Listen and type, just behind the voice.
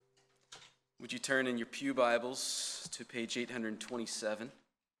Would you turn in your pew Bibles to page 827?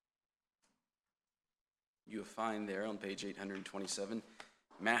 You will find there on page 827,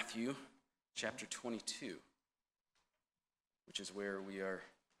 Matthew chapter 22, which is where we are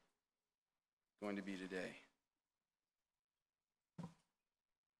going to be today.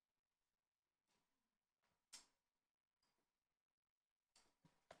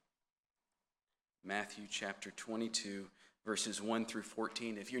 Matthew chapter 22, verses 1 through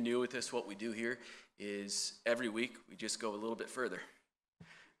 14. If you're new with us, what we do here is every week we just go a little bit further.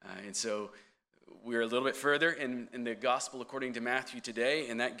 And so we're a little bit further in the gospel according to Matthew today,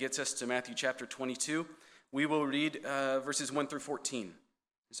 and that gets us to Matthew chapter 22. We will read verses 1 through 14.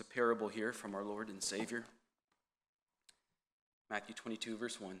 There's a parable here from our Lord and Savior. Matthew 22,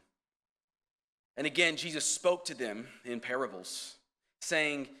 verse 1. And again, Jesus spoke to them in parables,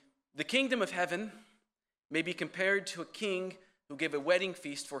 saying, "The kingdom of heaven may be compared to a king who gave a wedding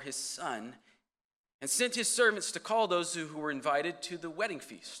feast for his son and sent his servants to call those who were invited to the wedding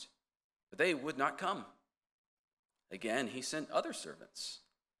feast, but they would not come. Again, he sent other servants,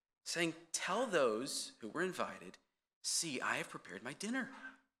 saying, 'Tell those who were invited, see, I have prepared my dinner.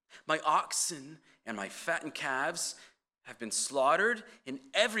 My oxen and my fattened calves have been slaughtered, and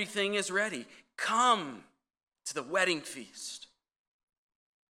everything is ready. Come to the wedding feast.'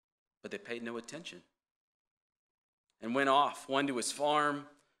 But they paid no attention and went off, one to his farm,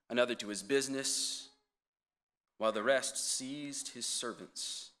 another to his business, while the rest seized his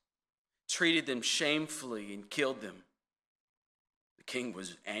servants, treated them shamefully, and killed them. The king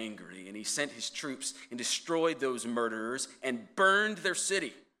was angry, and he sent his troops and destroyed those murderers and burned their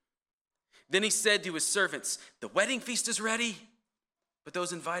city. Then he said to his servants, 'The wedding feast is ready, but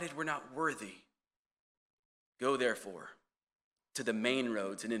those invited were not worthy. Go therefore to the main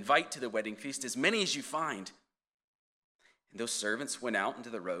roads and invite to the wedding feast as many as you find.' And those servants went out into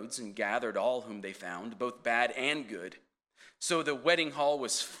the roads and gathered all whom they found, both bad and good. So the wedding hall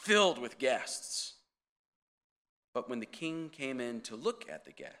was filled with guests. But when the king came in to look at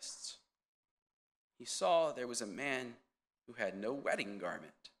the guests, he saw there was a man who had no wedding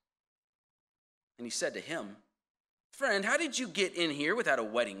garment. And he said to him, 'Friend, how did you get in here without a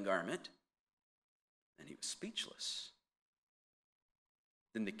wedding garment?' And he was speechless.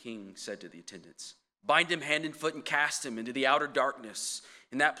 Then the king said to the attendants, 'Bind him hand and foot and cast him into the outer darkness.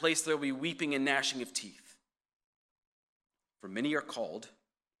 In that place there will be weeping and gnashing of teeth. For many are called,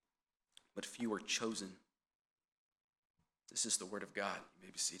 but few are chosen.'" This is the word of God. You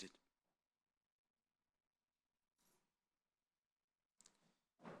may be seated.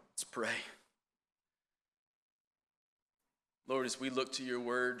 Let's pray. Lord, as we look to your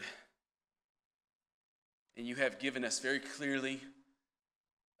word, and you have given us very clearly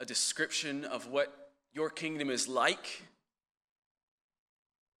a description of what your kingdom is like,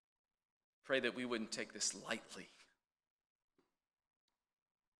 pray that we wouldn't take this lightly.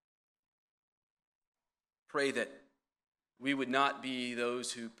 Pray that we would not be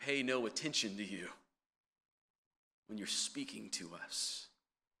those who pay no attention to you when you're speaking to us.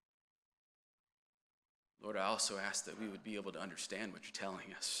 Lord, I also ask that we would be able to understand what you're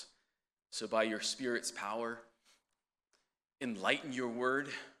telling us. So by your Spirit's power, enlighten your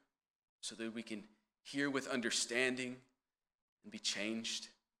word so that we can hear with understanding and be changed.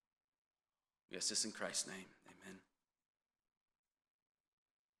 We ask this in Christ's name. Amen.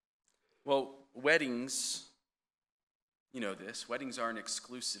 Well, weddings, you know this, weddings are an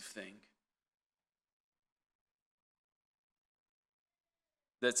exclusive thing.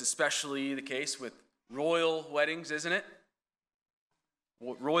 That's especially the case with royal weddings, isn't it?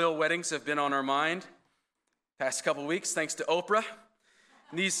 Royal weddings have been on our mind past couple weeks, thanks to Oprah.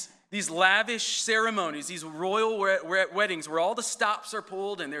 And these lavish ceremonies, these royal weddings where all the stops are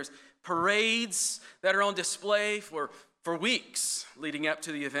pulled and there's parades that are on display for weeks leading up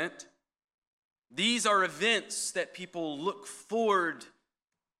to the event. These are events that people look forward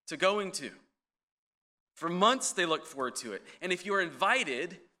to going to. For months they look forward to it. And if you're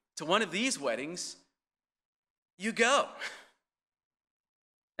invited to one of these weddings, you go.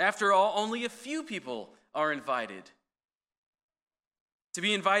 After all, only a few people are invited. To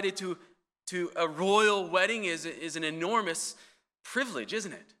be invited to a royal wedding is an enormous privilege,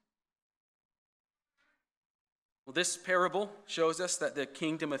 isn't it? Well, this parable shows us that the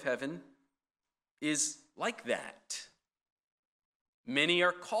kingdom of heaven is like that. Many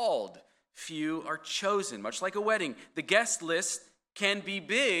are called, few are chosen, much like a wedding. The guest list can be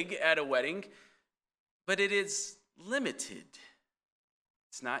big at a wedding, but it is limited.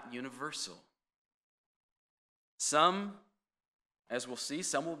 It's not universal. Some, As we'll see,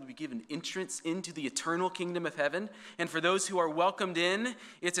 some will be given entrance into the eternal kingdom of heaven. And for those who are welcomed in,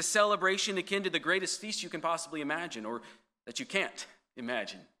 it's a celebration akin to the greatest feast you can possibly imagine, or that you can't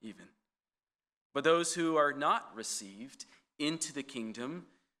imagine even. But those who are not received into the kingdom,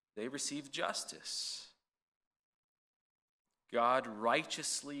 they receive justice. God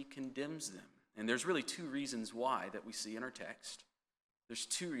righteously condemns them. And there's really two reasons why that we see in our text. There's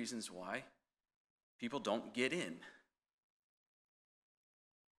two reasons why people don't get in.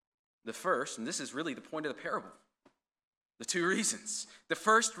 The first, and this is really the point of the parable, the two reasons. The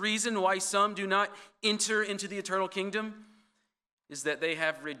first reason why some do not enter into the eternal kingdom is that they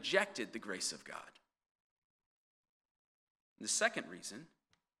have rejected the grace of God. And the second reason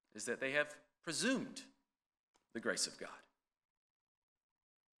is that they have presumed the grace of God.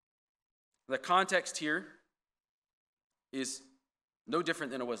 The context here is no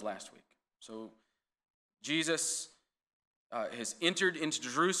different than it was last week. So Jesus has entered into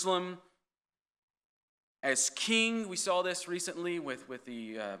Jerusalem as king. We saw this recently with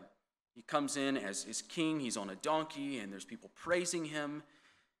he comes in as king. He's on a donkey, and there's people praising him.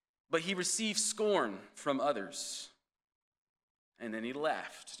 But he receives scorn from others. And then he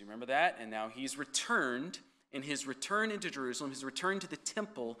left. Do you remember that? And now he's returned. And his return into Jerusalem, his return to the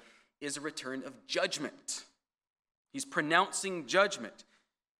temple, is a return of judgment. He's pronouncing judgment.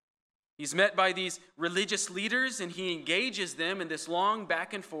 He's met by these religious leaders, and he engages them in this long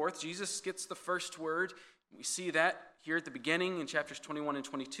back and forth. Jesus gets the first word. We see that here at the beginning in chapters 21 and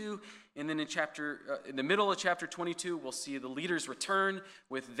 22. And then in the middle of chapter 22, we'll see the leaders return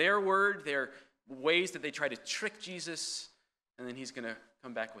with their word, their ways that they try to trick Jesus. And then he's going to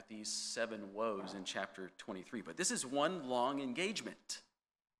come back with these 7 woes in chapter 23. But this is one long engagement.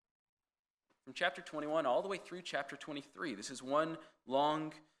 From chapter 21 all the way through chapter 23. This is one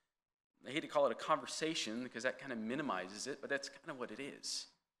long, I hate to call it a conversation because that kind of minimizes it, but that's kind of what it is.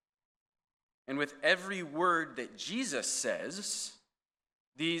 And with every word that Jesus says,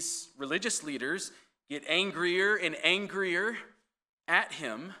 these religious leaders get angrier and angrier at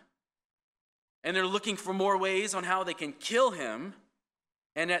him, and they're looking for more ways on how they can kill him.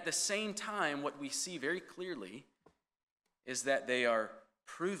 And at the same time, what we see very clearly is that they are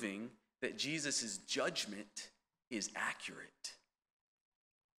proving that Jesus' judgment is accurate.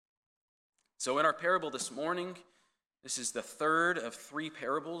 So in our parable this morning, this is the third of 3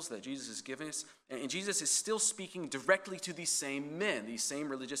 parables that Jesus is giving us. And Jesus is still speaking directly to these same men, these same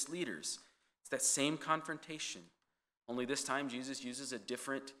religious leaders. It's that same confrontation. Only this time Jesus uses a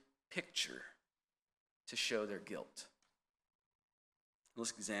different picture to show their guilt.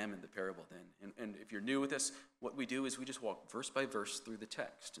 Let's examine the parable then. And if you're new with us, what we do is we just walk verse by verse through the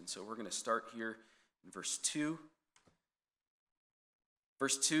text. And so we're going to start here in verse 2.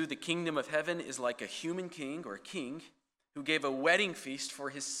 Verse 2, the kingdom of heaven is like a human king or a king who gave a wedding feast for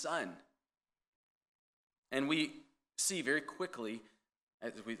his son. And we see very quickly,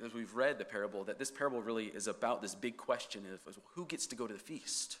 as we've read the parable, that this parable really is about this big question of who gets to go to the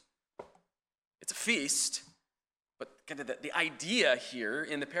feast. It's a feast. But kind of the idea here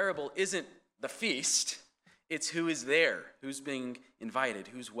in the parable isn't the feast. It's who is there, who's being invited,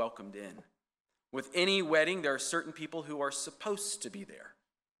 who's welcomed in. With any wedding, there are certain people who are supposed to be there.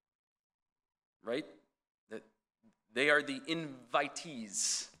 Right? That they are the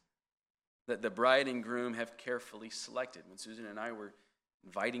invitees that the bride and groom have carefully selected. When Susan and I were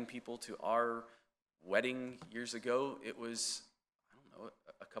inviting people to our wedding years ago, it was,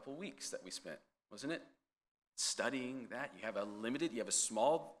 a couple weeks that we spent, wasn't it? Studying that. You have a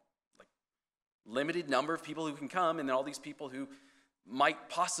small, limited number of people who can come, and then all these people who might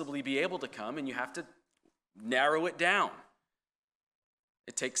possibly be able to come, and you have to narrow it down.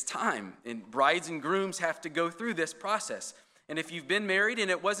 It takes time, and brides and grooms have to go through this process. And if you've been married and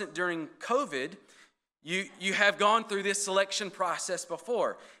it wasn't during COVID, you have gone through this selection process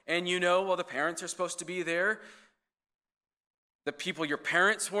before. And the parents are supposed to be there. The people your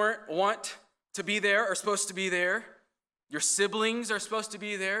parents want to be there are supposed to be there. Your siblings are supposed to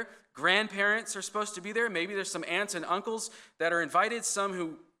be there. Grandparents are supposed to be there. Maybe there's some aunts and uncles that are invited, some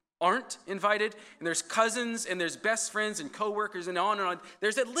who aren't invited. And there's cousins, and there's best friends and coworkers, and on and on.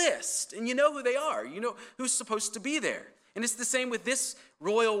 There's a list, and you know who they are. You know who's supposed to be there. And it's the same with this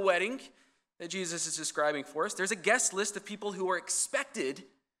royal wedding that Jesus is describing for us. There's a guest list of people who are expected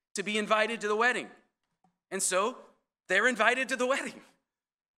to be invited to the wedding. And so they're invited to the wedding.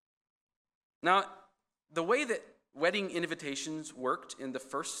 Now, the way that wedding invitations worked in the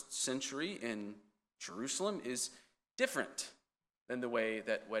first century in Jerusalem is different than the way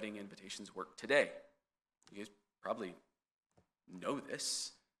that wedding invitations work today. You guys probably know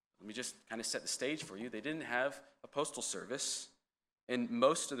this. Let me just kind of set the stage for you. They didn't have a postal service. And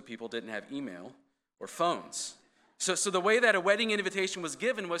most of the people didn't have email or phones. So the way that a wedding invitation was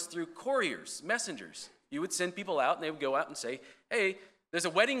given was through couriers, messengers. You would send people out, and they would go out and say, hey, there's a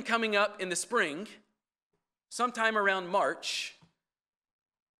wedding coming up in the spring, sometime around March.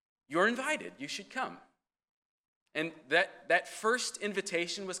 You're invited. You should come. And that first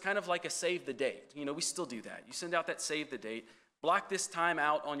invitation was kind of like a save the date. You know, we still do that. You send out that save the date, block this time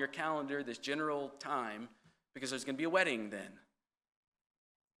out on your calendar, this general time, because there's going to be a wedding then.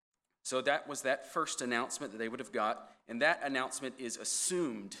 So that was that first announcement that they would have got, and that announcement is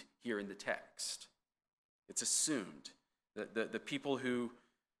assumed here in the text. It's assumed. The people who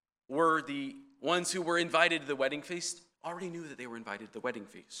were the ones who were invited to the wedding feast already knew that they were invited to the wedding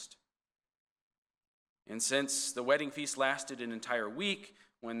feast. And since the wedding feast lasted an entire week,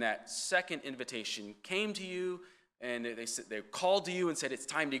 when that second invitation came to you, and they called to you and said, it's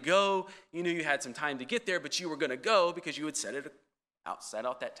time to go, you knew you had some time to get there, but you were going to go because you had set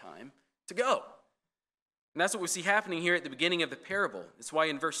out that time to go. And that's what we see happening here at the beginning of the parable. It's why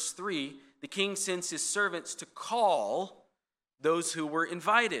in verse 3, the king sends his servants to call those who were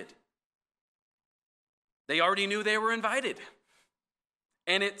invited. They already knew they were invited.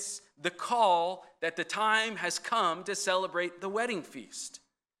 And it's the call that the time has come to celebrate the wedding feast.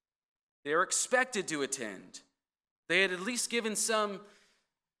 They are expected to attend. They had at least given some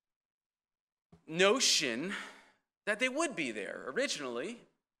notion that they would be there originally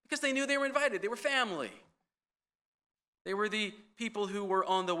because they knew they were invited. They were family. They were the people who were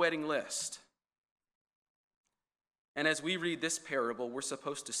on the wedding list. And as we read this parable, we're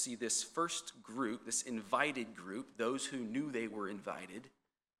supposed to see this first group, this invited group, those who knew they were invited,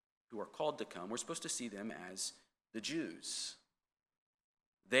 who are called to come. We're supposed to see them as the Jews.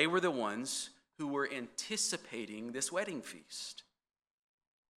 They were the ones who were anticipating this wedding feast.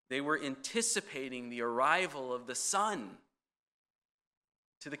 They were anticipating the arrival of the son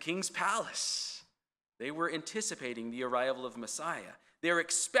to the king's palace. They were anticipating the arrival of Messiah. They were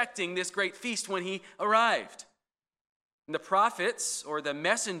expecting this great feast when he arrived. And the prophets, or the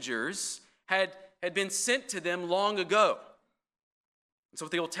messengers, had been sent to them long ago. That's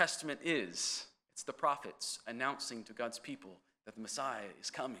what the Old Testament is. It's the prophets announcing to God's people that the Messiah is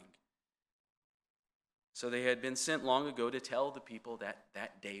coming. So they had been sent long ago to tell the people that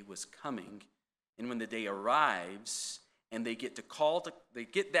that day was coming. And when the day arrives and they get that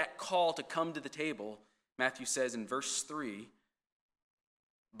call to come to the table, Matthew says in verse 3,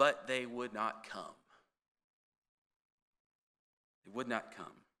 but they would not come. They would not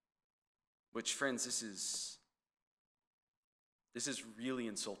come. Which, friends, this is really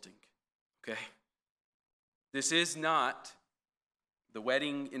insulting, okay? This is not the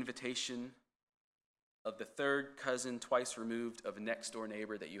wedding invitation of the third cousin twice removed of a next-door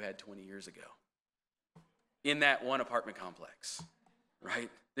neighbor that you had 20 years ago in that one apartment complex,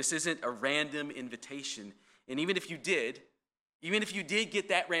 right? This isn't a random invitation. And even if you did get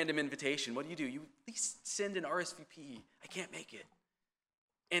that random invitation, what do? You at least send an RSVP. I can't make it.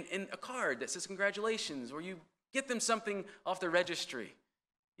 And a card that says congratulations, or you get them something off the registry,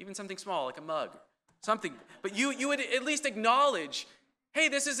 even something small like a mug, something. But you would at least acknowledge, hey,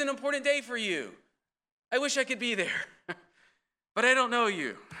 this is an important day for you. I wish I could be there, but I don't know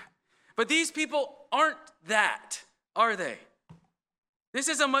you. But these people aren't that, are they? This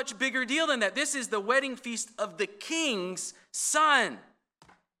is a much bigger deal than that. This is the wedding feast of the king's son.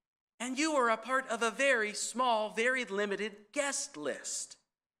 And you are a part of a very small, very limited guest list.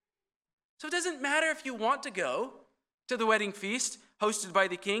 So it doesn't matter if you want to go to the wedding feast hosted by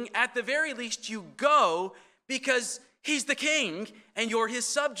the king. At the very least, you go because he's the king and you're his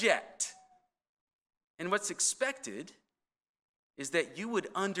subject. And what's expected is that you would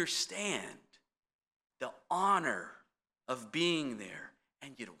understand the honor of being there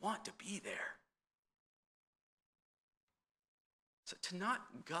and you'd want to be there. So to not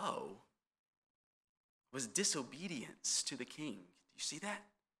go was disobedience to the king. Do you see that?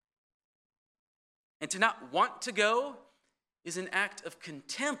 And to not want to go is an act of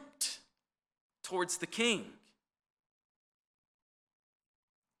contempt towards the king.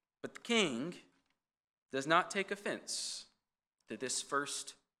 But the king does not take offense to this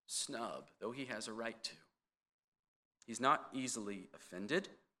first snub, though he has a right to. He's not easily offended.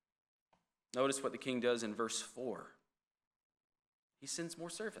 Notice what the king does in verse 4. He sends more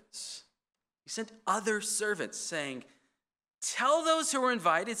servants. He sent other servants saying, tell those who are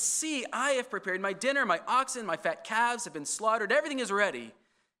invited, see, I have prepared my dinner, my oxen, my fat calves have been slaughtered, everything is ready.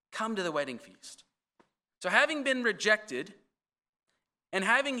 Come to the wedding feast. So having been rejected and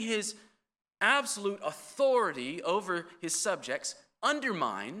having his absolute authority over his subjects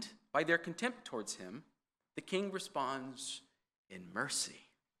undermined by their contempt towards him, the king responds in mercy.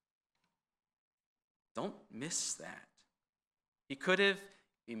 Don't miss that. He could have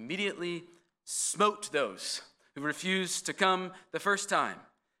immediately smote those who refused to come the first time.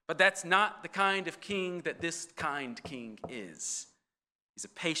 But that's not the kind of king that this kind king is. He's a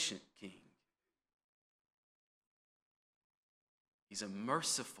patient king. He's a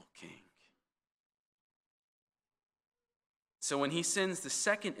merciful king. So when he sends the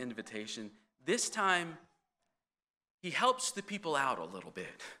second invitation, this time he helps the people out a little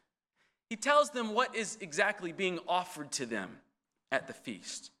bit. He tells them what is exactly being offered to them at the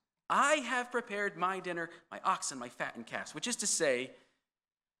feast. I have prepared my dinner, my oxen, my fattened calves, which is to say,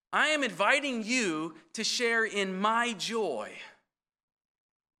 I am inviting you to share in my joy.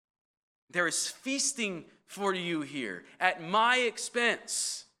 There is feasting for you here at my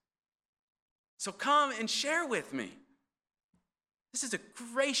expense. So come and share with me. This is a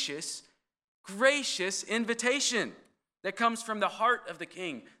gracious, gracious invitation that comes from the heart of the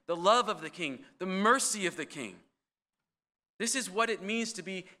king, the love of the king, the mercy of the king. This is what it means to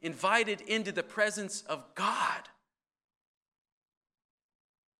be invited into the presence of God.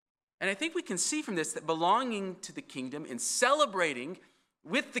 And I think we can see from this that belonging to the kingdom and celebrating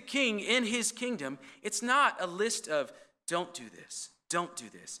with the king in his kingdom, it's not a list of don't do this,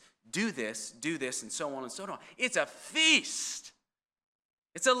 do this, and so on and so on. It's a feast.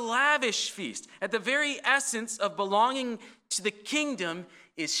 It's a lavish feast. At the very essence of belonging to the kingdom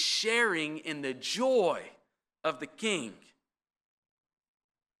is sharing in the joy of the king.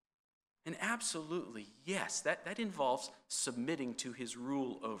 And absolutely, yes, that involves submitting to his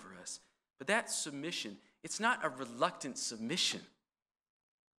rule over us. But that submission, it's not a reluctant submission.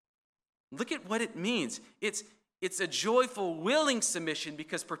 Look at what it means. It's a joyful, willing submission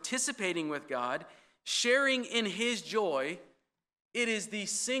because participating with God, sharing in his joy, it is the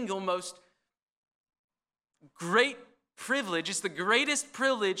single most great privilege. It's the greatest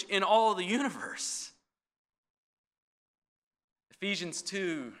privilege in all the universe. Ephesians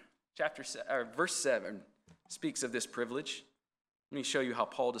 2, verse 7 speaks of this privilege. Let me show you how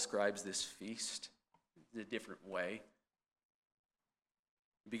Paul describes this feast in a different way.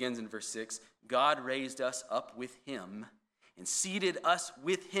 It begins in verse 6. God raised us up with him and seated us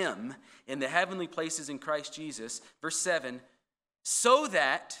with him in the heavenly places in Christ Jesus. Verse 7, so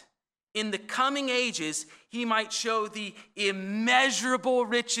that in the coming ages he might show the immeasurable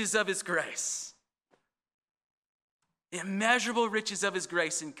riches of his grace. Immeasurable riches of his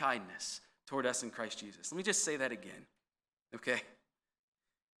grace and kindness toward us in Christ Jesus. Let me just say that again, okay?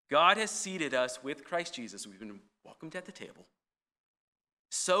 God has seated us with Christ Jesus. We've been welcomed at the table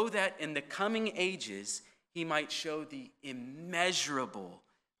so that in the coming ages he might show the immeasurable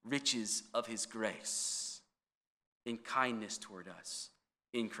riches of his grace in kindness toward us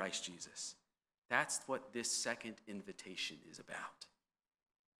in Christ Jesus. That's what this second invitation is about.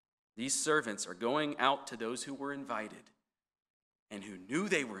 These servants are going out to those who were invited and who knew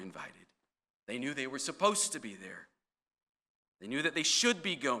they were invited. They knew they were supposed to be there. They knew that they should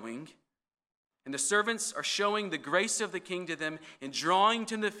be going. And the servants are showing the grace of the king to them and drawing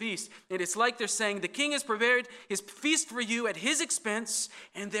to the feast. And it's like they're saying, the king has prepared his feast for you at his expense,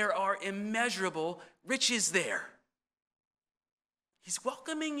 and there are immeasurable riches there. He's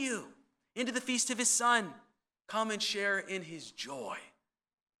welcoming you into the feast of his son. Come and share in his joy.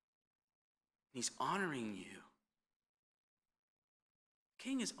 He's honoring you. The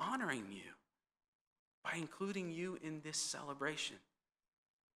king is honoring you by including you in this celebration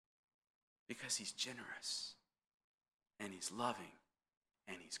because he's generous and he's loving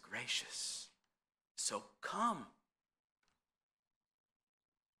and he's gracious. So come.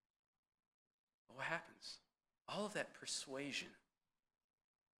 But what happens? All of that persuasion,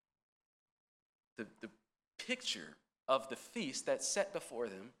 the picture of the feast that's set before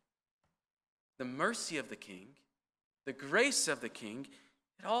them, the mercy of the king, the grace of the king,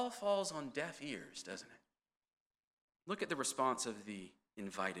 it all falls on deaf ears, doesn't it? Look at the response of the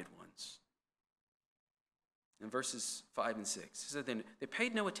invited ones. In verses 5 and 6, it said they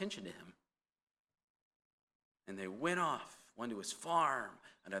paid no attention to him. And they went off, one to his farm,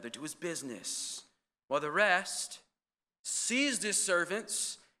 another to his business, while the rest seized his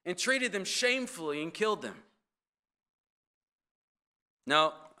servants and treated them shamefully and killed them.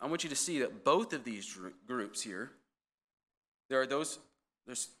 Now, I want you to see that both of these groups here, there's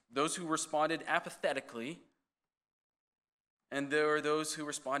those who responded apathetically, and there are those who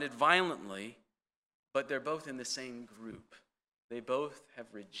responded violently, but they're both in the same group. They both have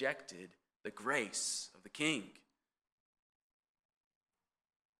rejected the grace of the king.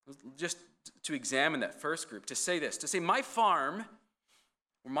 Just to examine that first group, to say my farm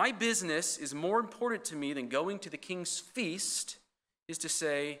or my business is more important to me than going to the king's feast, is to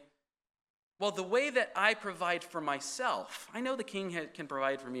say, well, the way that I provide for myself, I know the king can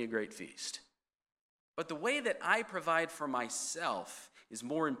provide for me a great feast, but the way that I provide for myself is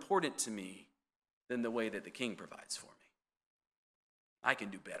more important to me than the way that the king provides for me. I can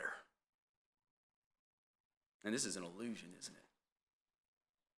do better. And this is an illusion, isn't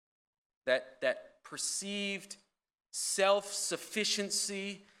it? That perceived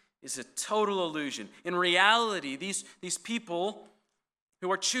self-sufficiency is a total illusion. In reality, these people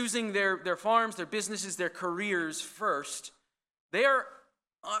who are choosing their farms, their businesses, their careers first, they're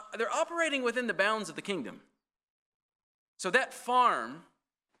operating within the bounds of the kingdom. So that farm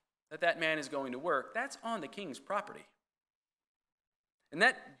that man is going to work, that's on the king's property. And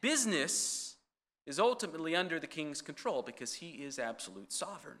that business is ultimately under the king's control because he is absolute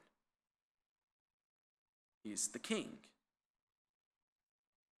sovereign. He is the king.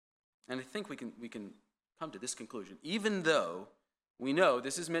 And I think we can come to this conclusion, even though we know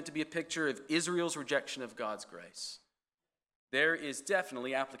this is meant to be a picture of Israel's rejection of God's grace. There is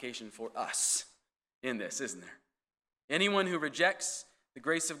definitely application for us in this, isn't there? Anyone who rejects the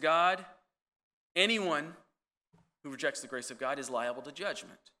grace of God, anyone who rejects the grace of God is liable to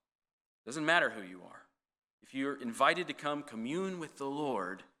judgment. Doesn't matter who you are. If you're invited to come commune with the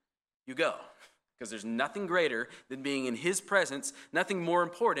Lord, you go. Because there's nothing greater than being in his presence, nothing more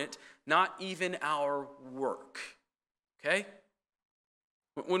important, not even our work. Okay?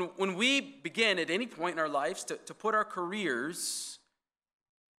 When we begin at any point in our lives to put our careers,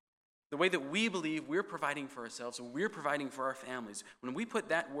 the way that we believe we're providing for ourselves and we're providing for our families, when we put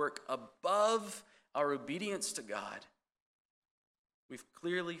that work above our obedience to God, we've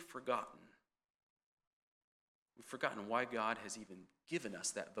clearly forgotten. We've forgotten why God has even given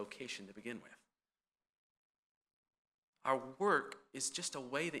us that vocation to begin with. Our work is just a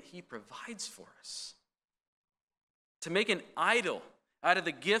way that he provides for us. To make an idol out of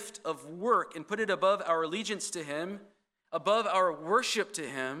the gift of work and put it above our allegiance to him, above our worship to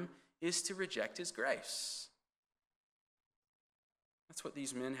him, is to reject his grace. That's what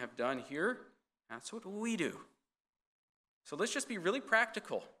these men have done here. That's what we do. So let's just be really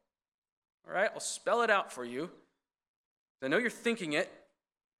practical. All right, I'll spell it out for you. I know you're thinking it.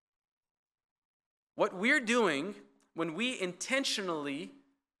 What we're doing when we intentionally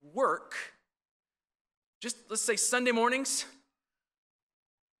work, just let's say Sunday mornings,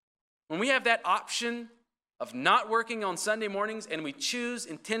 when we have that option of not working on Sunday mornings and we choose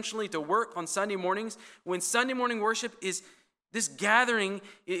intentionally to work on Sunday mornings, when Sunday morning worship is, this gathering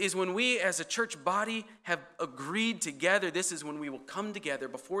is when we as a church body have agreed together, this is when we will come together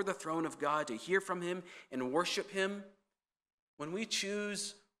before the throne of God to hear from him and worship him. When we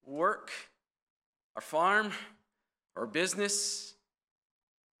choose work, our farm, our business,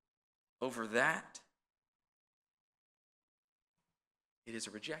 over that, it is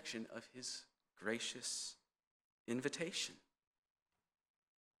a rejection of his gracious invitation.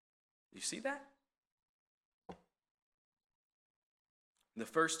 You see that? The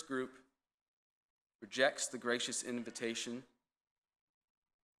first group rejects the gracious invitation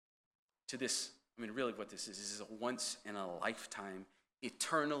to this. I mean, really what this is a once-in-a-lifetime,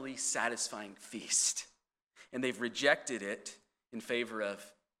 eternally satisfying feast. And they've rejected it in favor of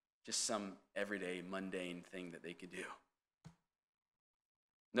just some everyday, mundane thing that they could do.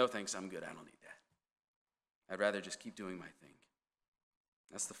 No thanks, I'm good, I don't need that. I'd rather just keep doing my thing.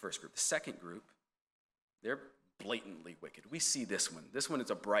 That's the first group. The second group, they're blatantly wicked. We see this one. This one is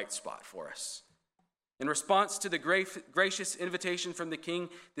a bright spot for us. In response to the gracious invitation from the king,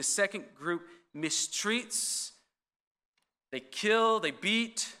 the second group mistreats, they kill, they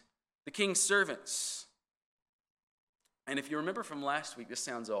beat the king's servants. And if you remember from last week, this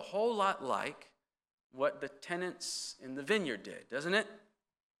sounds a whole lot like what the tenants in the vineyard did, doesn't it?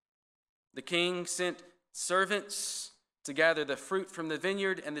 The king sent servants to gather the fruit from the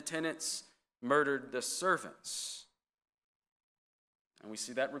vineyard, and the tenants murdered the servants. And we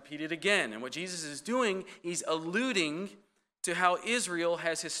see that repeated again. And what Jesus is doing, he's alluding to how Israel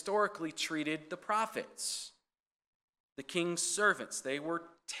has historically treated the prophets, the king's servants. They were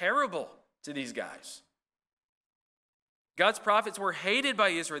terrible to these guys. God's prophets were hated by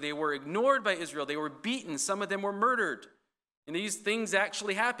Israel. They were ignored by Israel. They were beaten. Some of them were murdered. And these things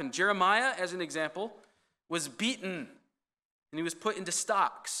actually happened. Jeremiah, as an example, was beaten, and he was put into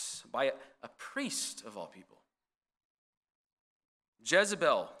stocks by a priest of all people.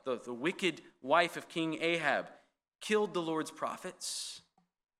 Jezebel, the wicked wife of King Ahab, killed the Lord's prophets.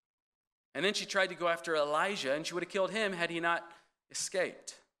 And then she tried to go after Elijah, and she would have killed him had he not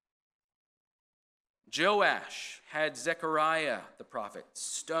escaped. Joash had Zechariah, the prophet,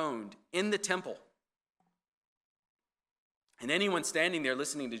 stoned in the temple. And anyone standing there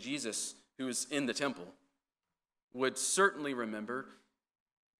listening to Jesus who was in the temple would certainly remember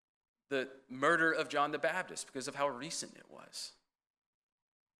the murder of John the Baptist because of how recent it was.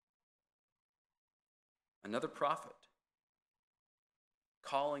 Another prophet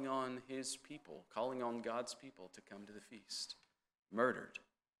calling on his people, calling on God's people to come to the feast, murdered.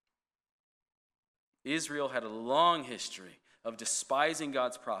 Israel had a long history of despising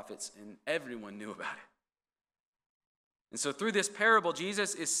God's prophets, and everyone knew about it. And so through this parable,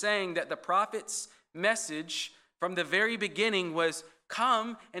 Jesus is saying that the prophet's message from the very beginning was,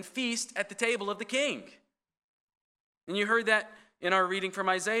 come and feast at the table of the king. And you heard that in our reading from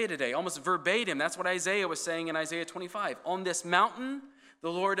Isaiah today, almost verbatim. That's what Isaiah was saying in Isaiah 25. On this mountain,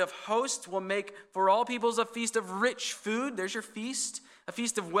 the Lord of hosts will make for all peoples a feast of rich food. There's your feast. A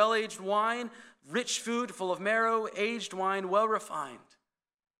feast of well-aged wine, rich food full of marrow, aged wine, well refined.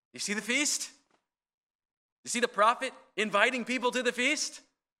 You see the feast? You see the prophet inviting people to the feast?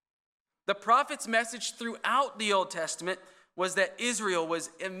 The prophet's message throughout the Old Testament was that Israel was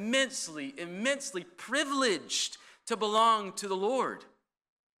immensely, immensely privileged to belong to the Lord.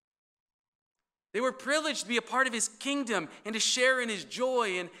 They were privileged to be a part of his kingdom and to share in his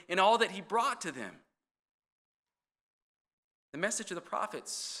joy and in all that he brought to them. The message of the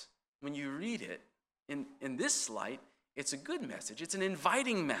prophets, when you read it in this light, it's a good message. It's an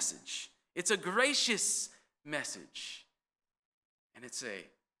inviting message. It's a gracious message. And it's a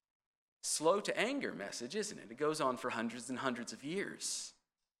slow to anger message, isn't it? It goes on for hundreds and hundreds of years.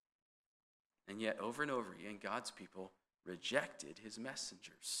 And yet, over and over again, God's people rejected his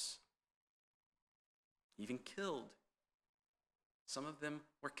messengers. Even killed. Some of them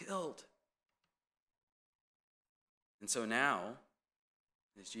were killed. And so now,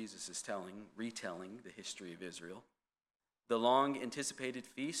 as Jesus is retelling the history of Israel, the long-anticipated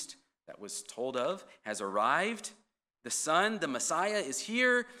feast that was told of has arrived. The Son, the Messiah, is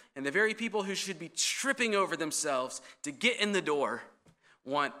here, and the very people who should be tripping over themselves to get in the door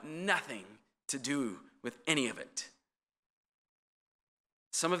want nothing to do with any of it.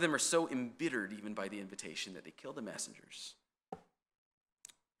 Some of them are so embittered even by the invitation that they kill the messengers.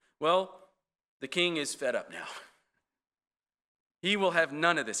 Well, the king is fed up now. He will have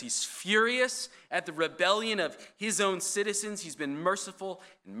none of this. He's furious at the rebellion of his own citizens. He's been merciful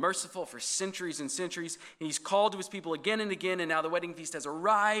and merciful for centuries and centuries. And he's called to his people again and again, and now the wedding feast has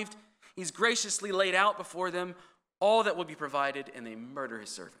arrived. He's graciously laid out before them all that will be provided, and they murder his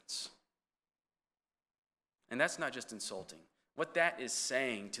servants. And that's not just insulting. What that is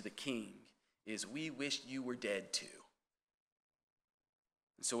saying to the king is, we wish you were dead too.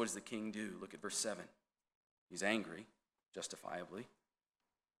 And so what does the king do? Look at verse 7. He's angry, justifiably.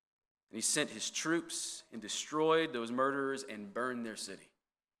 And he sent his troops and destroyed those murderers and burned their city.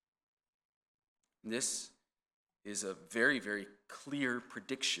 And this is a very, very clear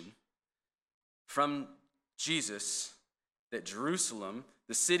prediction from Jesus that Jerusalem,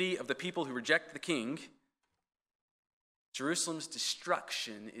 the city of the people who reject the king, Jerusalem's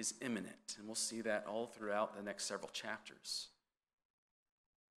destruction is imminent. And we'll see that all throughout the next several chapters.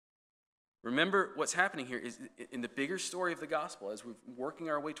 Remember, what's happening here is in the bigger story of the gospel, as we're working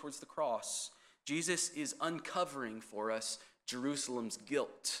our way towards the cross, Jesus is uncovering for us Jerusalem's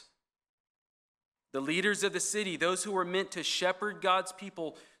guilt. The leaders of the city, those who were meant to shepherd God's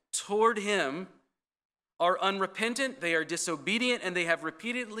people toward him, are unrepentant, they are disobedient, and they have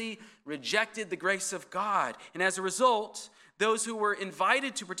repeatedly rejected the grace of God. And as a result, those who were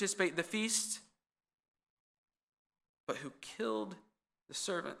invited to participate in the feast, but who killed the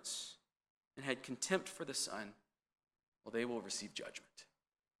servants and had contempt for the Son, well, they will receive judgment.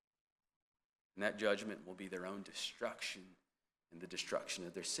 And that judgment will be their own destruction and the destruction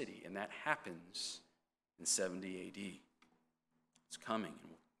of their city. And that happens in 70 AD. It's coming.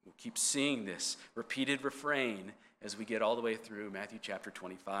 And we'll keep seeing this repeated refrain as we get all the way through Matthew chapter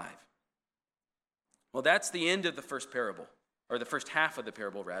 25. Well, that's the end of the first parable, or the first half of the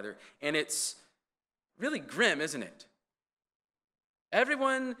parable, rather. And it's really grim, isn't it?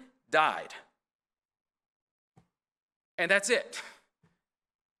 Everyone died. And that's it.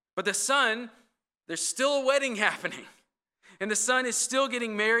 But the Son, there's still a wedding happening. And the Son is still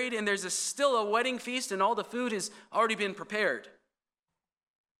getting married, and there's still a wedding feast, and all the food has already been prepared.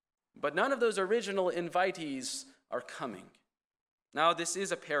 But none of those original invitees are coming. Now, this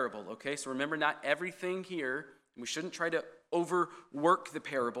is a parable, okay? So remember, not everything here, we shouldn't try to overwork the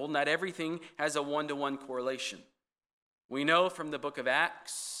parable. Not everything has a one-to-one correlation. We know from the book of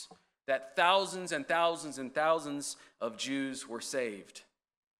Acts that thousands and thousands and thousands of Jews were saved.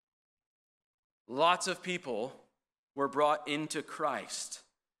 Lots of people were brought into Christ.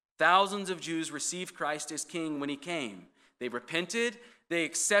 Thousands of Jews received Christ as king when he came. They repented. They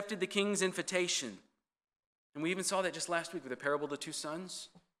accepted the king's invitation. And we even saw that just last week with the parable of the two sons.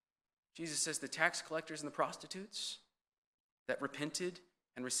 Jesus says the tax collectors and the prostitutes that repented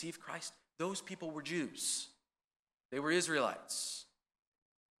and received Christ, those people were Jews. They were Israelites.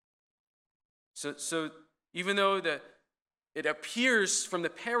 So even though it appears from the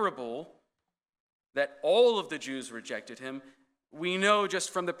parable that all of the Jews rejected him, we know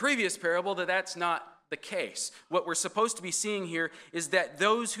just from the previous parable that that's not the case. What we're supposed to be seeing here is that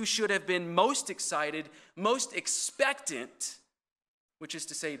those who should have been most excited, most expectant, which is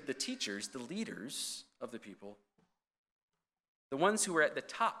to say the teachers, the leaders of the people, the ones who were at the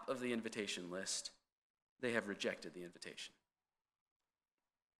top of the invitation list, they have rejected the invitation.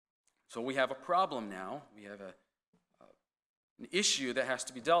 So we have a problem now. We have an issue that has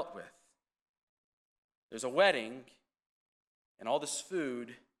to be dealt with. There's a wedding and all this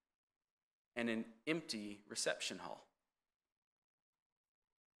food and an empty reception hall.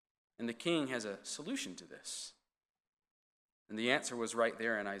 And the king has a solution to this. And the answer was right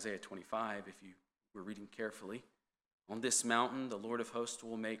there in Isaiah 25, if you were reading carefully. On this mountain, the Lord of hosts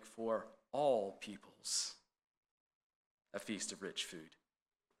will make for all peoples a feast of rich food.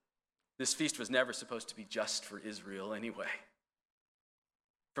 This feast was never supposed to be just for Israel anyway.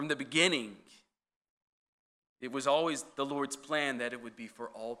 From the beginning, it was always the Lord's plan that it would be for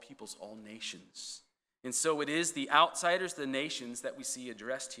all peoples, all nations. And so it is the outsiders, the nations, that we see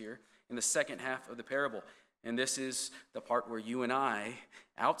addressed here in the second half of the parable. And this is the part where you and I,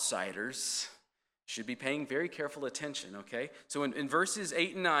 outsiders, should be paying very careful attention, okay? So in verses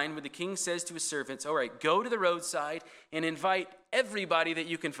 8 and 9, when the king says to his servants, all right, go to the roadside and invite everybody that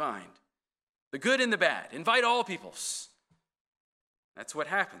you can find, the good and the bad. Invite all peoples. That's what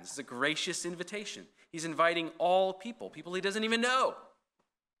happens. It's a gracious invitation. He's inviting all people he doesn't even know.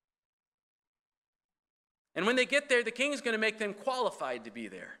 And when they get there, the king is going to make them qualified to be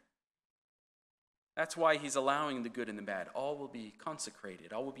there. That's why he's allowing the good and the bad. All will be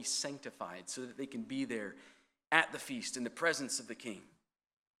consecrated. All will be sanctified so that they can be there at the feast in the presence of the king.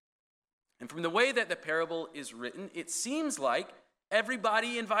 And from the way that the parable is written, it seems like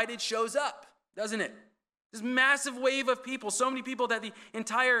everybody invited shows up, doesn't it? This massive wave of people, so many people that the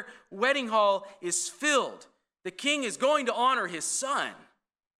entire wedding hall is filled. The king is going to honor his son.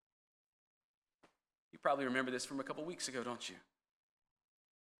 You probably remember this from a couple weeks ago, don't you?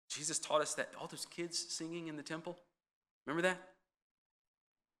 Jesus taught us that all those kids singing in the temple, remember that?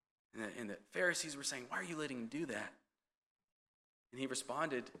 And the Pharisees were saying, why are you letting him do that? And he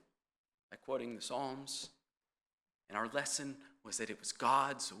responded by quoting the Psalms. And our lesson was that it was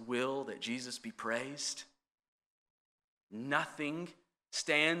God's will that Jesus be praised. Nothing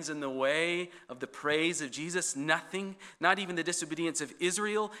stands in the way of the praise of Jesus. Nothing, not even the disobedience of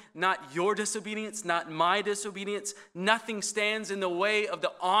Israel, not your disobedience, not my disobedience. Nothing stands in the way of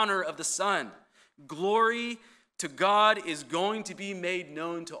the honor of the Son. Glory to God is going to be made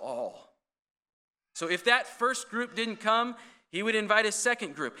known to all. So if that first group didn't come, he would invite a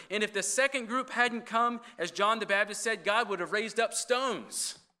second group. And if the second group hadn't come, as John the Baptist said, God would have raised up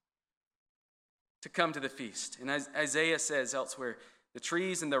stones to come to the feast. And as Isaiah says elsewhere, the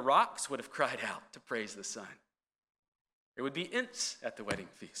trees and the rocks would have cried out to praise the Son. There would be imps at the wedding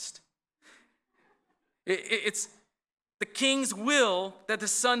feast. It's the king's will that the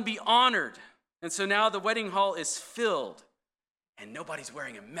Son be honored. And so now the wedding hall is filled and nobody's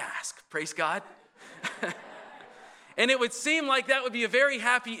wearing a mask. Praise God. And it would seem like that would be a very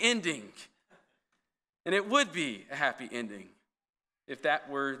happy ending. And it would be a happy ending if that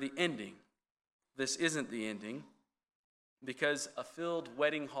were the ending. This isn't the ending, because a filled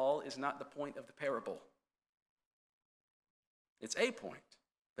wedding hall is not the point of the parable. It's a point,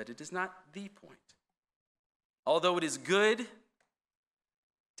 but it is not the point. Although it is good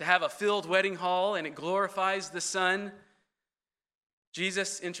to have a filled wedding hall and it glorifies the Son,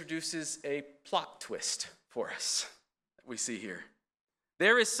 Jesus introduces a plot twist for us that we see here.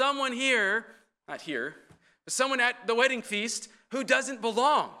 There is someone here, not here, but someone at the wedding feast who doesn't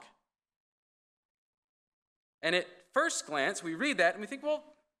belong. And at first glance, we read that and we think, well,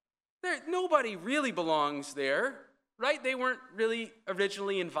 nobody really belongs there, right? They weren't really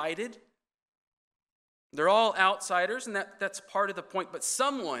originally invited. They're all outsiders, and that's part of the point. But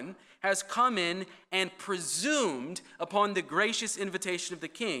someone has come in and presumed upon the gracious invitation of the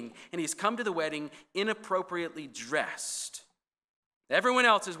king, and he's come to the wedding inappropriately dressed. Everyone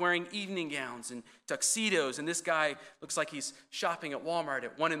else is wearing evening gowns and tuxedos, and this guy looks like he's shopping at Walmart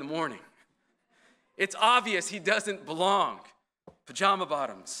at 1 a.m. It's obvious he doesn't belong. Pajama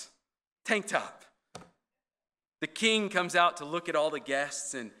bottoms, tank top. The king comes out to look at all the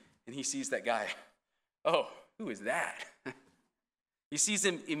guests, and he sees that guy. Oh, who is that? He sees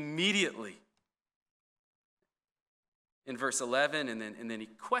him immediately in verse 11, and then he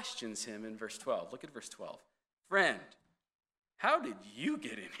questions him in verse 12. Look at verse 12. Friend, how did you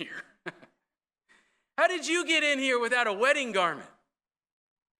get in here? How did you get in here without a wedding garment?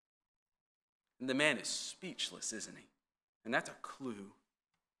 And the man is speechless, isn't he? And that's a clue,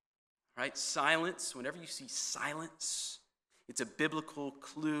 right? Silence, whenever you see silence, it's a biblical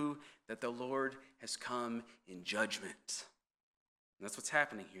clue that the Lord has come in judgment. And that's what's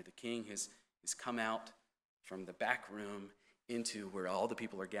happening here. The king has come out from the back room into where all the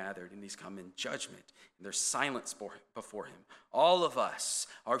people are gathered, and he's come in judgment. And there's silence before him. All of us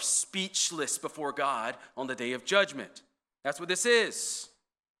are speechless before God on the day of judgment. That's what this is.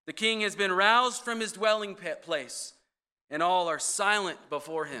 The king has been roused from his dwelling place, and all are silent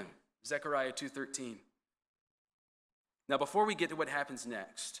before him. Zechariah 2:13. Now, before we get to what happens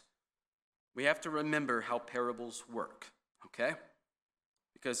next, we have to remember how parables work, okay?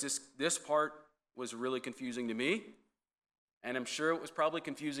 Because this part was really confusing to me, and I'm sure it was probably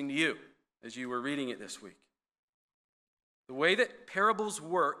confusing to you as you were reading it this week. The way that parables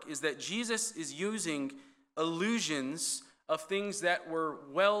work is that Jesus is using allusions of things that were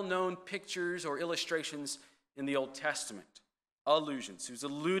well-known pictures or illustrations in the Old Testament. Allusions. He was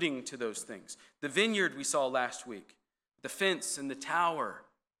alluding to those things. The vineyard we saw last week, the fence and the tower,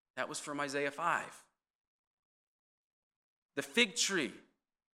 that was from Isaiah 5. The fig tree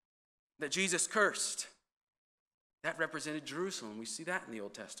that Jesus cursed, that represented Jerusalem. We see that in the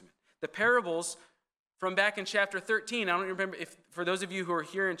Old Testament. The parables from back in chapter 13, I don't remember if, for those of you who are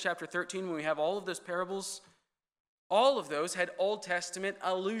here in chapter 13, when we have all of those parables, all of those had Old Testament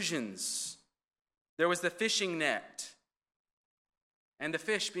allusions. There was the fishing net and the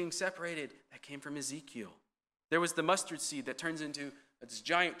fish being separated. That came from Ezekiel. There was the mustard seed that turns into this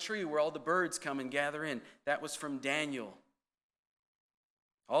giant tree where all the birds come and gather in. That was from Daniel.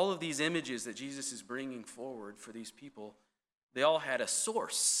 All of these images that Jesus is bringing forward for these people, they all had a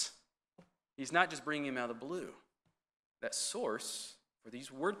source. He's not just bringing them out of the blue. That source for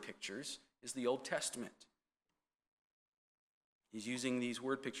these word pictures is the Old Testament. He's using these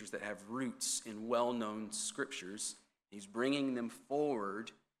word pictures that have roots in well-known scriptures. He's bringing them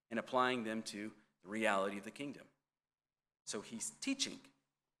forward and applying them to the reality of the kingdom. So he's teaching.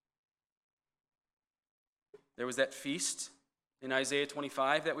 There was that feast in Isaiah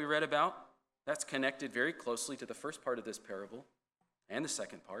 25 that we read about. That's connected very closely to the first part of this parable and the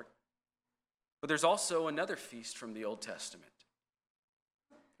second part. But there's also another feast from the Old Testament.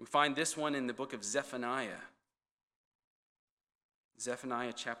 We find this one in the book of Zephaniah.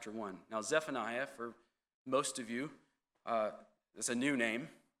 Zephaniah chapter 1. Now, Zephaniah, for most of you, is a new name.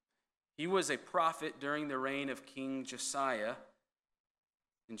 He was a prophet during the reign of King Josiah.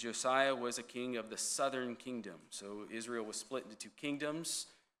 And Josiah was a king of the southern kingdom. So Israel was split into two kingdoms.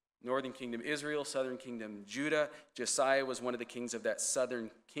 Northern kingdom Israel, southern kingdom Judah. Josiah was one of the kings of that southern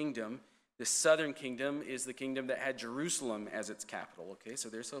kingdom. The southern kingdom is the kingdom that had Jerusalem as its capital. Okay, so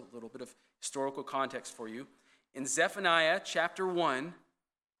there's a little bit of historical context for you. In Zephaniah chapter 1,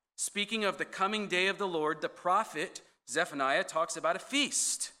 speaking of the coming day of the Lord, the prophet Zephaniah talks about a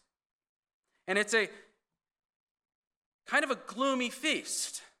feast. And it's a kind of a gloomy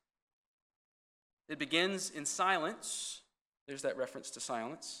feast. It begins in silence. There's that reference to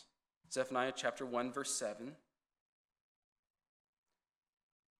silence. Zephaniah chapter 1, verse 7.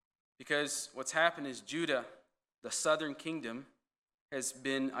 Because what's happened is Judah, the southern kingdom, has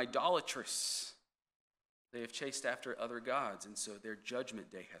been idolatrous. They have chased after other gods, and so their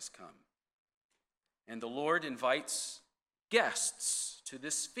judgment day has come. And the Lord invites guests to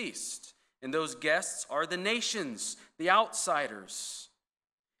this feast. And those guests are the nations, the outsiders.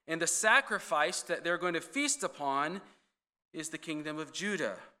 And the sacrifice that they're going to feast upon is the kingdom of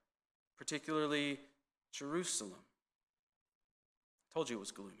Judah, particularly Jerusalem. I told you it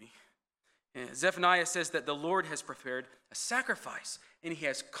was gloomy. And Zephaniah says that the Lord has prepared a sacrifice, and he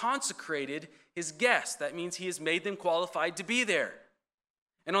has consecrated his guests. That means he has made them qualified to be there.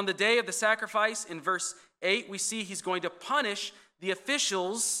 And on the day of the sacrifice, in verse 8, we see he's going to punish the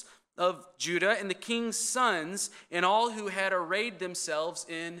officials of Judah and the king's sons and all who had arrayed themselves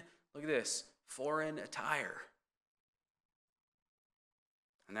in, look at this, foreign attire.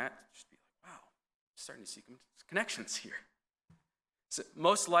 And that should be like, wow, starting to see connections here. So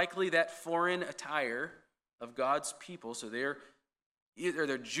most likely that foreign attire of God's people, so they're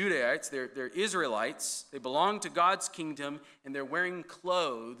Judahites, they're Israelites, they belong to God's kingdom, and they're wearing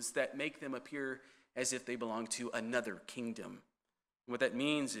clothes that make them appear as if they belong to another kingdom. And what that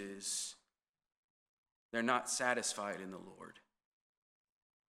means is they're not satisfied in the Lord.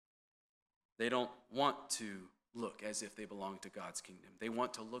 They don't want to look as if they belong to God's kingdom. They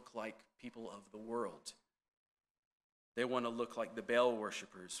want to look like people of the world. They want to look like the Baal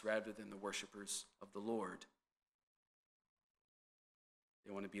worshipers rather than the worshipers of the Lord.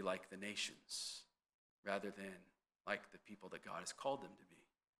 They want to be like the nations rather than like the people that God has called them to be.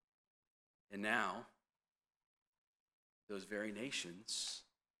 And now, those very nations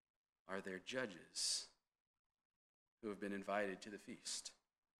are their judges who have been invited to the feast.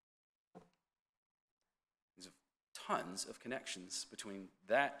 There's tons of connections between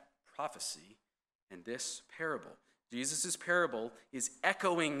that prophecy and this parable. Jesus' parable is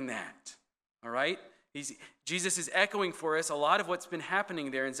echoing that, all right? Jesus is echoing for us a lot of what's been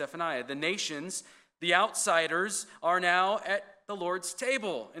happening there in Zephaniah. The nations, the outsiders, are now at the Lord's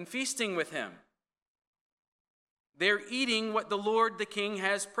table and feasting with him. They're eating what the Lord, the King,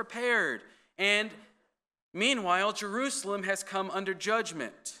 has prepared. And meanwhile, Jerusalem has come under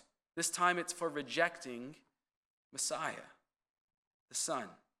judgment. This time it's for rejecting Messiah, the Son.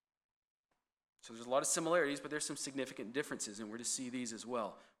 So there's a lot of similarities, but there's some significant differences, and we're to see these as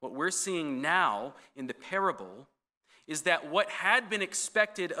well. What we're seeing now in the parable is that what had been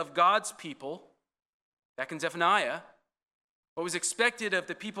expected of God's people, back in Zephaniah, what was expected of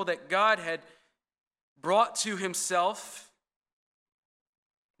the people that God had brought to himself,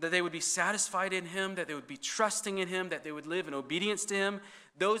 that they would be satisfied in him, that they would be trusting in him, that they would live in obedience to him,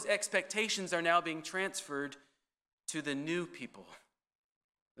 those expectations are now being transferred to the new people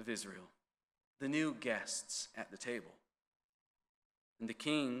of Israel, the new guests at the table. And the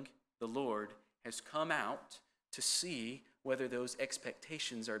King, the Lord, has come out to see whether those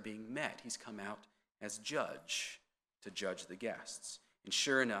expectations are being met. He's come out as judge to judge the guests. And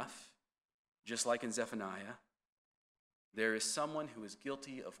sure enough, just like in Zephaniah, there is someone who is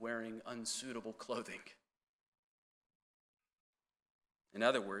guilty of wearing unsuitable clothing. In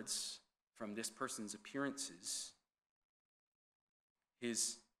other words, from this person's appearances,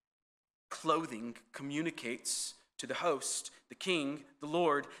 his clothing communicates to the host, the King, the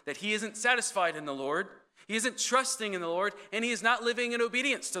Lord, that he isn't satisfied in the Lord, he isn't trusting in the Lord, and he is not living in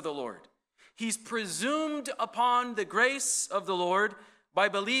obedience to the Lord. He's presumed upon the grace of the Lord by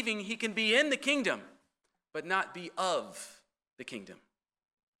believing he can be in the kingdom, but not be of the kingdom.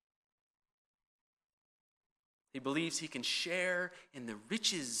 He believes he can share in the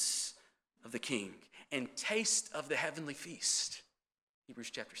riches of the King and taste of the heavenly feast,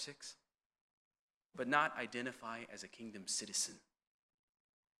 Hebrews chapter 6, but not identify as a kingdom citizen.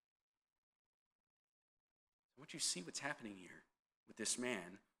 I want you to see what's happening here with this man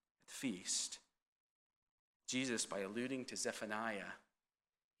at the feast. Jesus, by alluding to Zephaniah,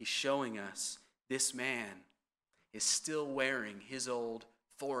 he's showing us this man is still wearing his old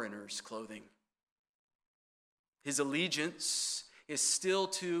foreigner's clothing. His allegiance is still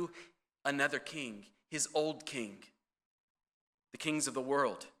to another king, his old king, the kings of the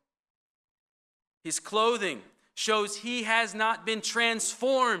world. His clothing shows he has not been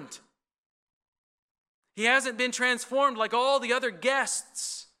transformed. He hasn't been transformed like all the other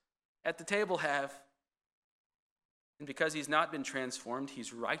guests at the table have. And because he's not been transformed,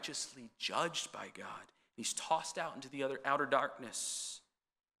 he's righteously judged by God. He's tossed out into the outer darkness,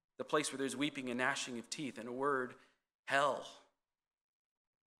 the place where there's weeping and gnashing of teeth, and a word, hell.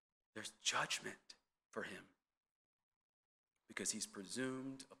 There's judgment for him because he's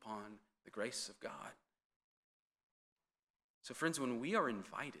presumed upon the grace of God. So friends, when we are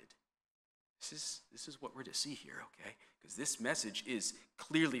invited, this is what we're to see here, okay? Because this message is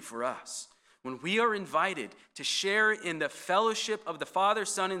clearly for us. When we are invited to share in the fellowship of the Father,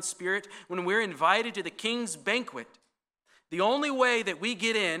 Son, and Spirit, when we're invited to the King's banquet, the only way that we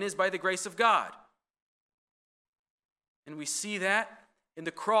get in is by the grace of God. And we see that in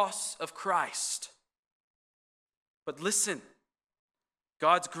the cross of Christ. But listen,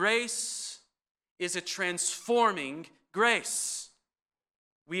 God's grace is a transforming grace.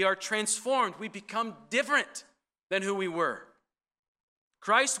 We are transformed. We become different than who we were.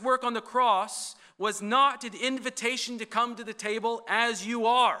 Christ's work on the cross was not an invitation to come to the table as you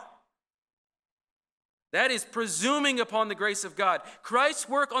are. That is presuming upon the grace of God. Christ's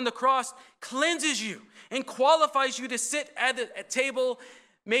work on the cross cleanses you and qualifies you to sit at a table,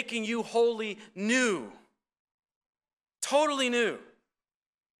 making you wholly new. Totally new.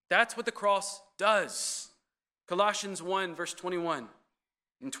 That's what the cross does. Colossians 1, verse 21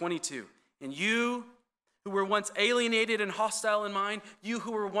 and 22. And you who were once alienated and hostile in mind, you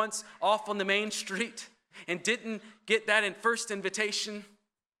who were once off on the main street and didn't get that in first invitation,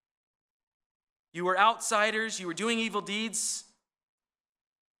 you were outsiders, you were doing evil deeds.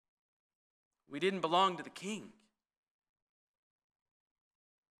 We didn't belong to the King.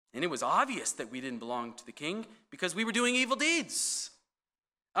 And it was obvious that we didn't belong to the king because we were doing evil deeds.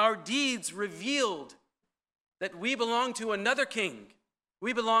 Our deeds revealed that we belong to another king.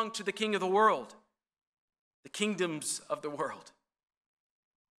 We belong to the king of the world, the kingdoms of the world.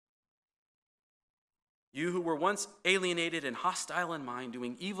 You who were once alienated and hostile in mind,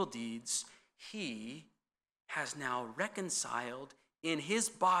 doing evil deeds, he has now reconciled in his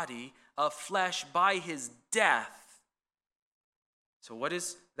body of flesh by his death. So what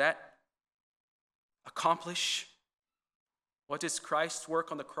does that accomplish? What does Christ's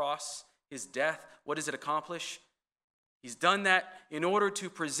work on the cross, his death, what does it accomplish? He's done that in order to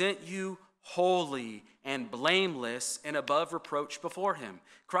present you holy and blameless and above reproach before him.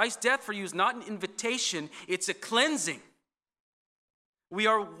 Christ's death for you is not an invitation, it's a cleansing. We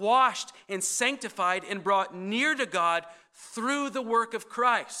are washed and sanctified and brought near to God through the work of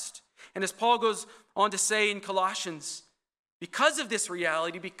Christ. And as Paul goes on to say in Colossians, because of this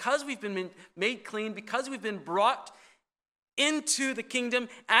reality, because we've been made clean, because we've been brought into the kingdom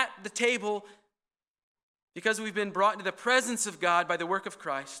at the table, because we've been brought into the presence of God by the work of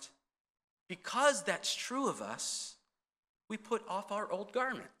Christ, because that's true of us, we put off our old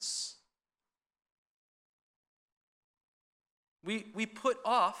garments. We put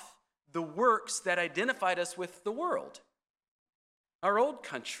off the works that identified us with the world, our old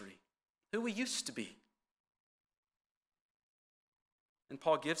country, who we used to be. And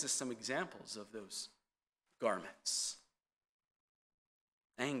Paul gives us some examples of those garments: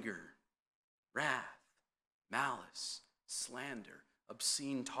 anger, wrath, malice, slander,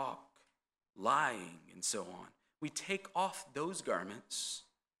 obscene talk, lying, and so on. We take off those garments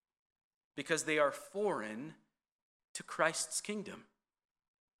because they are foreign to Christ's kingdom.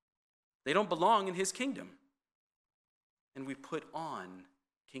 They don't belong in his kingdom. And we put on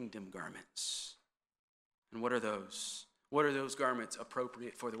kingdom garments. And what are those? What are those garments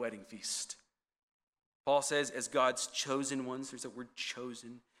appropriate for the wedding feast? Paul says, as God's chosen ones, there's that word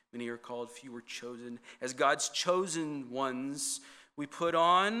chosen. Many are called, few are chosen. As God's chosen ones, we put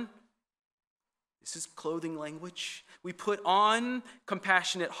on, this is clothing language, we put on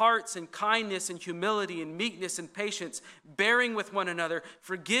compassionate hearts and kindness and humility and meekness and patience, bearing with one another,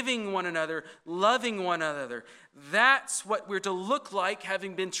 forgiving one another, loving one another. That's what we're to look like,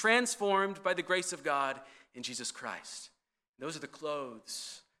 having been transformed by the grace of God in Jesus Christ. Those are the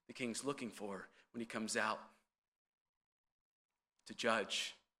clothes the king's looking for when he comes out to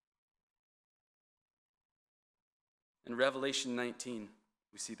judge. In Revelation 19,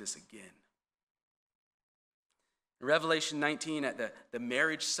 we see this again. In Revelation 19, at the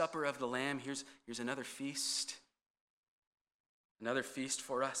marriage supper of the Lamb, here's another feast. Another feast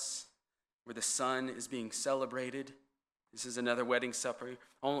for us, where the Son is being celebrated. This is another wedding supper.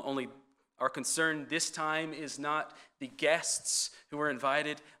 Only our concern this time is not the guests who are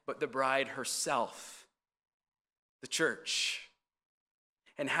invited, but the bride herself, the church.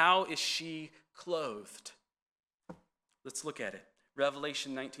 And how is she clothed? Let's look at it.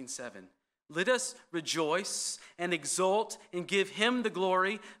 Revelation 19:7. Let us rejoice and exult and give him the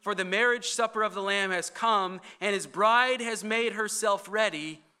glory, for the marriage supper of the Lamb has come, and his bride has made herself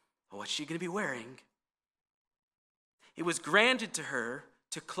ready. Well, what's she going to be wearing? It was granted to her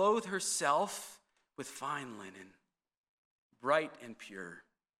to clothe herself with fine linen, bright and pure.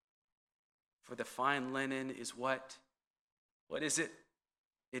 For the fine linen is what? What is it?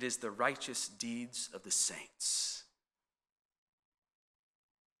 It is the righteous deeds of the saints.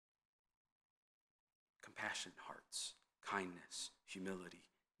 Compassionate hearts, kindness, humility,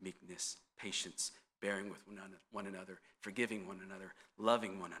 meekness, patience, bearing with one another, forgiving one another,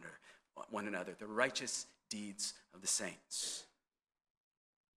 loving one another, the righteous deeds of the saints.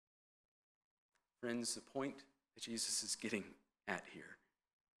 Friends, the point that Jesus is getting at here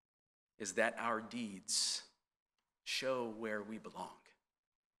is that our deeds show where we belong.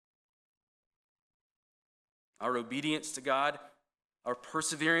 Our obedience to God, our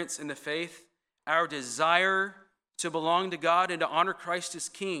perseverance in the faith, our desire to belong to God and to honor Christ as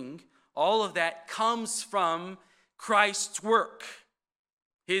King, all of that comes from Christ's work,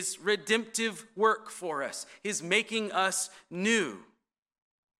 his redemptive work for us, his making us new.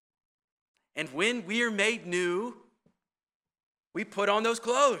 And when we are made new, we put on those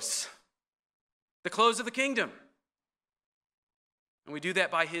clothes, the clothes of the kingdom. And we do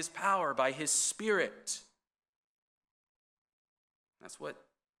that by his power, by his Spirit. That's what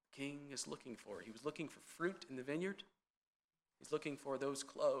the king is looking for. He was looking for fruit in the vineyard. He's looking for those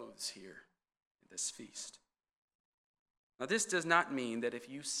clothes here at this feast. Now, this does not mean that if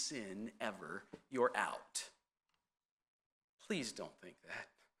you sin ever, you're out. Please don't think that.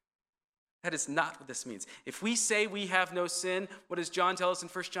 That is not what this means. If we say we have no sin, what does John tell us in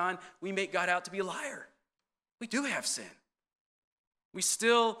 1 John? We make God out to be a liar. We do have sin. We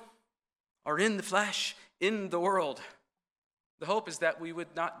still are in the flesh, in the world. The hope is that we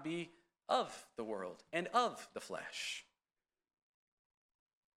would not be of the world and of the flesh.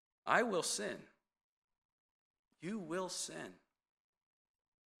 I will sin. You will sin.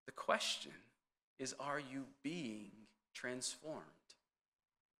 The question is, are you being transformed?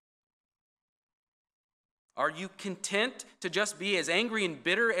 Are you content to just be as angry and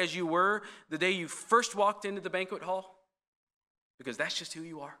bitter as you were the day you first walked into the banquet hall? Because that's just who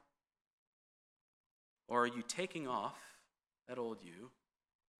you are. Or are you taking off that old you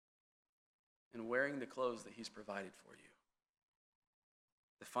and wearing the clothes that he's provided for you?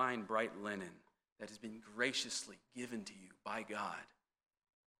 The fine, bright linen that has been graciously given to you by God.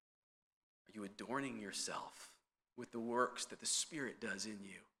 Are you adorning yourself with the works that the Spirit does in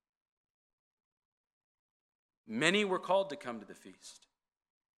you? Many were called to come to the feast.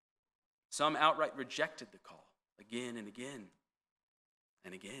 Some outright rejected the call again and again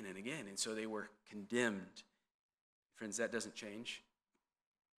and again and again, and so they were condemned. Friends, that doesn't change.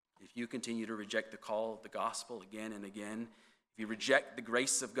 If you continue to reject the call of the gospel again and again, if you reject the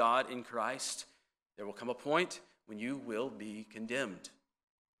grace of God in Christ, there will come a point when you will be condemned.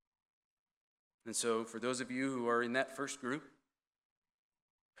 And so for those of you who are in that first group,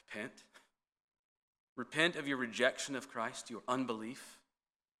 repent. Repent of your rejection of Christ, your unbelief.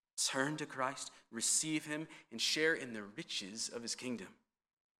 Turn to Christ, receive him, and share in the riches of his kingdom.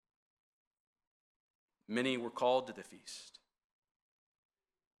 Many were called to the feast,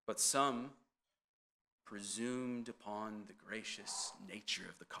 but some presumed upon the gracious nature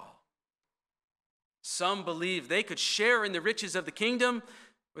of the call. Some believed they could share in the riches of the kingdom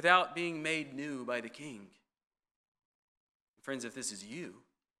without being made new by the king. Friends, if this is you,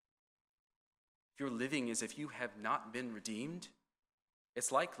 if you're living as if you have not been redeemed,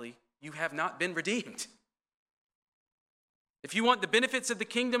 it's likely you have not been redeemed. If you want the benefits of the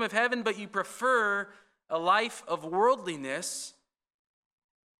kingdom of heaven, but you prefer a life of worldliness,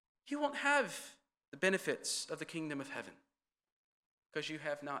 you won't have the benefits of the kingdom of heaven because you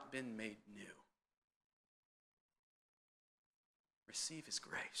have not been made new. Receive his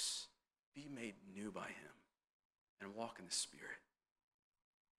grace. Be made new by him and walk in the Spirit.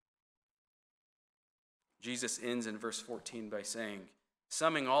 Jesus ends in verse 14 by saying,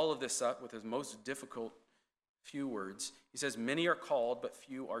 summing all of this up with his most difficult few words, he says, many are called, but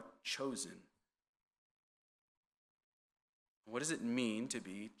few are chosen. What does it mean to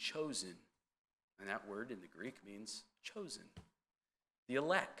be chosen? And that word in the Greek means chosen. The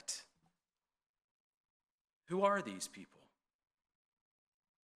elect. Who are these people?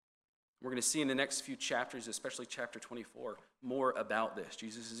 We're going to see in the next few chapters, especially chapter 24, more about this.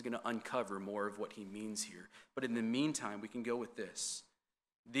 Jesus is going to uncover more of what he means here. But in the meantime, we can go with this.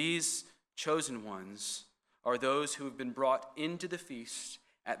 These chosen ones are those who have been brought into the feast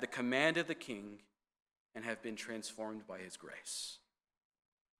at the command of the king and have been transformed by his grace.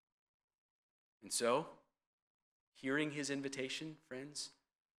 And so, hearing his invitation, friends,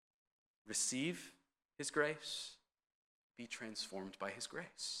 receive his grace, be transformed by his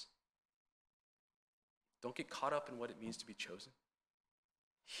grace. Don't get caught up in what it means to be chosen.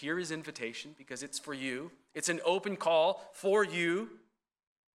 Hear his invitation because it's for you. It's an open call for you.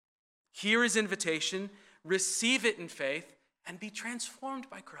 Hear his invitation, receive it in faith, and be transformed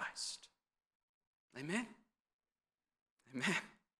by Christ. Amen? Amen.